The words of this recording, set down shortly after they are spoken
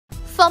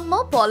For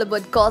more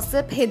Bollywood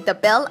gossip, hit the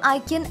bell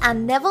icon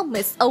and never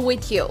miss a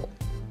video.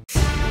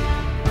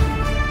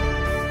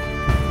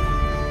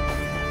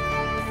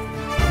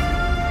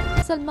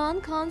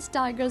 Salman Khan's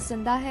Tiger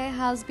Zinda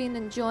has been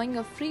enjoying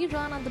a free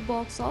run at the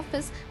box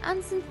office,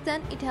 and since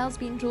then it has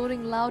been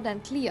roaring loud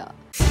and clear.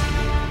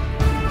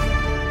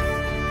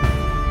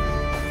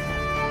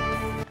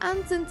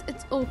 And since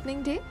its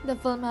opening day, the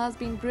film has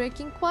been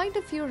breaking quite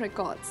a few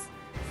records.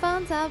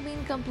 Fans have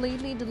been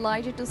completely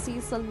delighted to see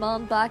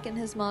Salman back in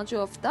his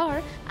Majo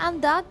Avatar,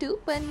 and that too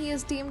when he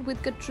is teamed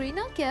with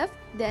Katrina Kaif.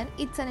 Then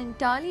it's an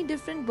entirely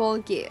different ball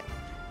game.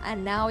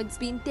 And now it's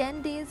been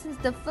 10 days since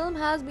the film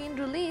has been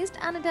released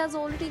and it has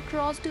already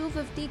crossed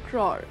 250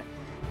 crore.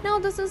 Now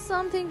this is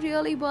something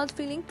really worth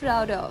feeling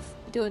proud of.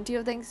 Don't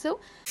you think so?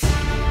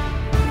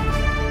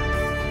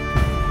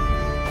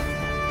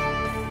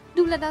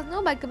 Do let us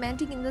know by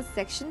commenting in the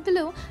section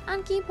below,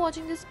 and keep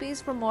watching this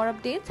space for more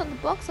updates on the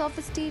box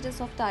office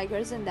status of Tiger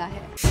Zinda.